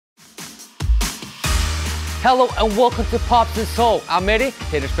Hello and welcome to Pops in Seoul. I'm Eddy,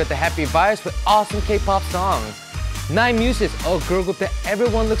 here to spread the happy vibes with awesome K-pop songs. Nine Muses, a girl group that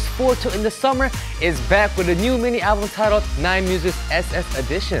everyone looks forward to in the summer, is back with a new mini album titled Nine Muses SS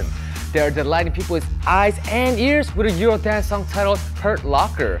Edition. They are delighting people's eyes and ears with a Euro dance song titled Hurt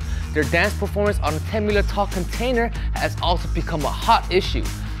Locker. Their dance performance on a 10 million tall container has also become a hot issue.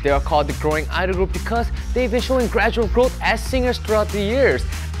 They are called the growing idol group because they've been showing gradual growth as singers throughout the years.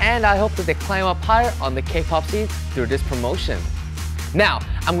 And I hope that they climb up higher on the K-pop scene through this promotion. Now,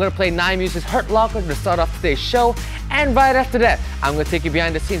 I'm gonna play Nine Muses' Hurt Locker to start off today's show. And right after that, I'm gonna take you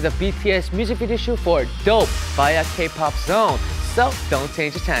behind the scenes of BTS music video shoot for Dope via K-Pop Zone. So don't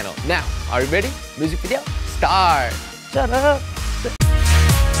change the channel. Now, are you ready? Music video, start! Shut up!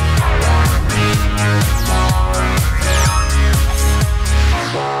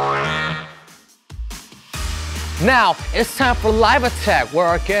 Now, it's time for Live Attack, where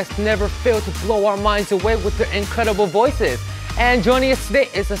our guests never fail to blow our minds away with their incredible voices. And joining us today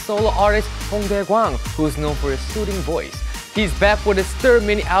is a solo artist, Hong Dae-kwang, who is known for his soothing voice. He's back with his third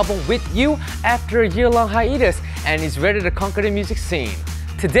mini album, With You, after a year-long hiatus, and he's ready to conquer the music scene.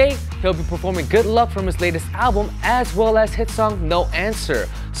 Today, he'll be performing Good Luck from his latest album, as well as hit song No Answer.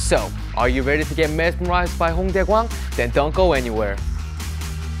 So, are you ready to get mesmerized by Hong Dae-kwang? Then don't go anywhere.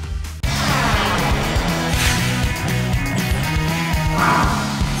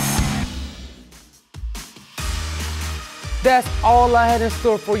 That's all I had in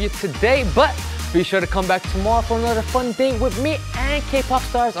store for you today, but be sure to come back tomorrow for another fun date with me and K-pop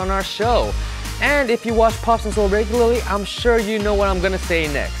stars on our show. And if you watch Pops in Seoul regularly, I'm sure you know what I'm gonna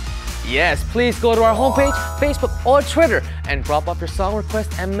say next. Yes, please go to our homepage, Facebook or Twitter and drop off your song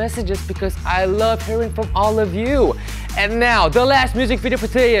requests and messages because I love hearing from all of you. And now, the last music video for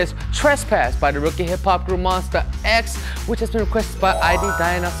today is Trespass by the rookie hip-hop group Monster X, which has been requested by ID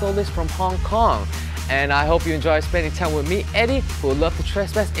Diana Solis from Hong Kong. And I hope you enjoy spending time with me, Eddy, who would love to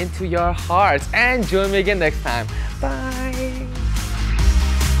trespass into your hearts. And join me again next time. Bye!